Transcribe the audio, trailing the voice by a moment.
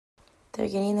They're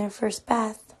getting their first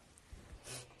bath.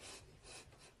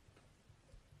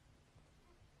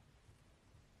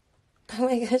 Oh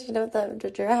my gosh, I don't want them to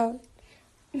drown.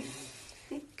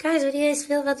 Guys, what do you guys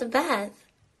feel about the bath?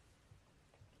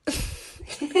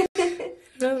 I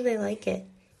don't know if they like it.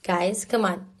 Guys, come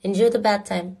on. Enjoy the bath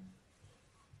time.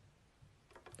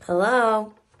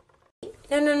 Hello?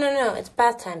 No. It's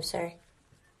bath time, sir.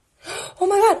 Oh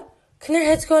my god. Can their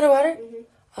heads go underwater? Mm-hmm.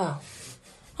 Oh.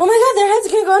 Oh my god, their heads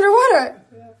can go underwater.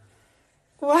 Yeah.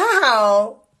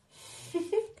 Wow.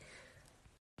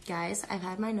 Guys, I've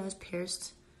had my nose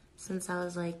pierced since I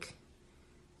was like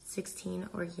 16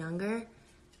 or younger.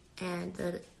 And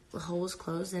the hole was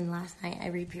closed, and last night I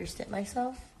re-pierced it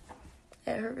myself.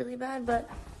 It hurt really bad, but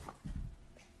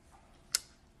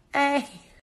hey.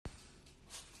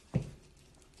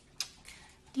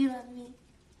 Do you love me?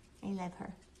 I love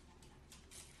her.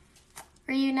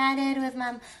 Reunited with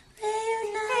Mom.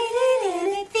 Reunited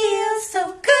and it feels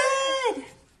so good.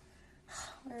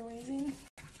 We're amazing.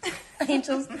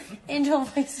 Angel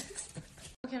voices.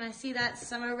 Can I see that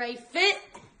summer right fit?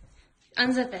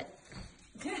 Unzip it.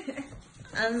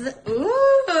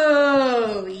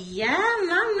 Ooh, yeah,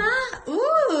 mama.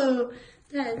 Ooh,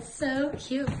 that's so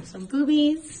cute. Some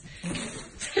boobies.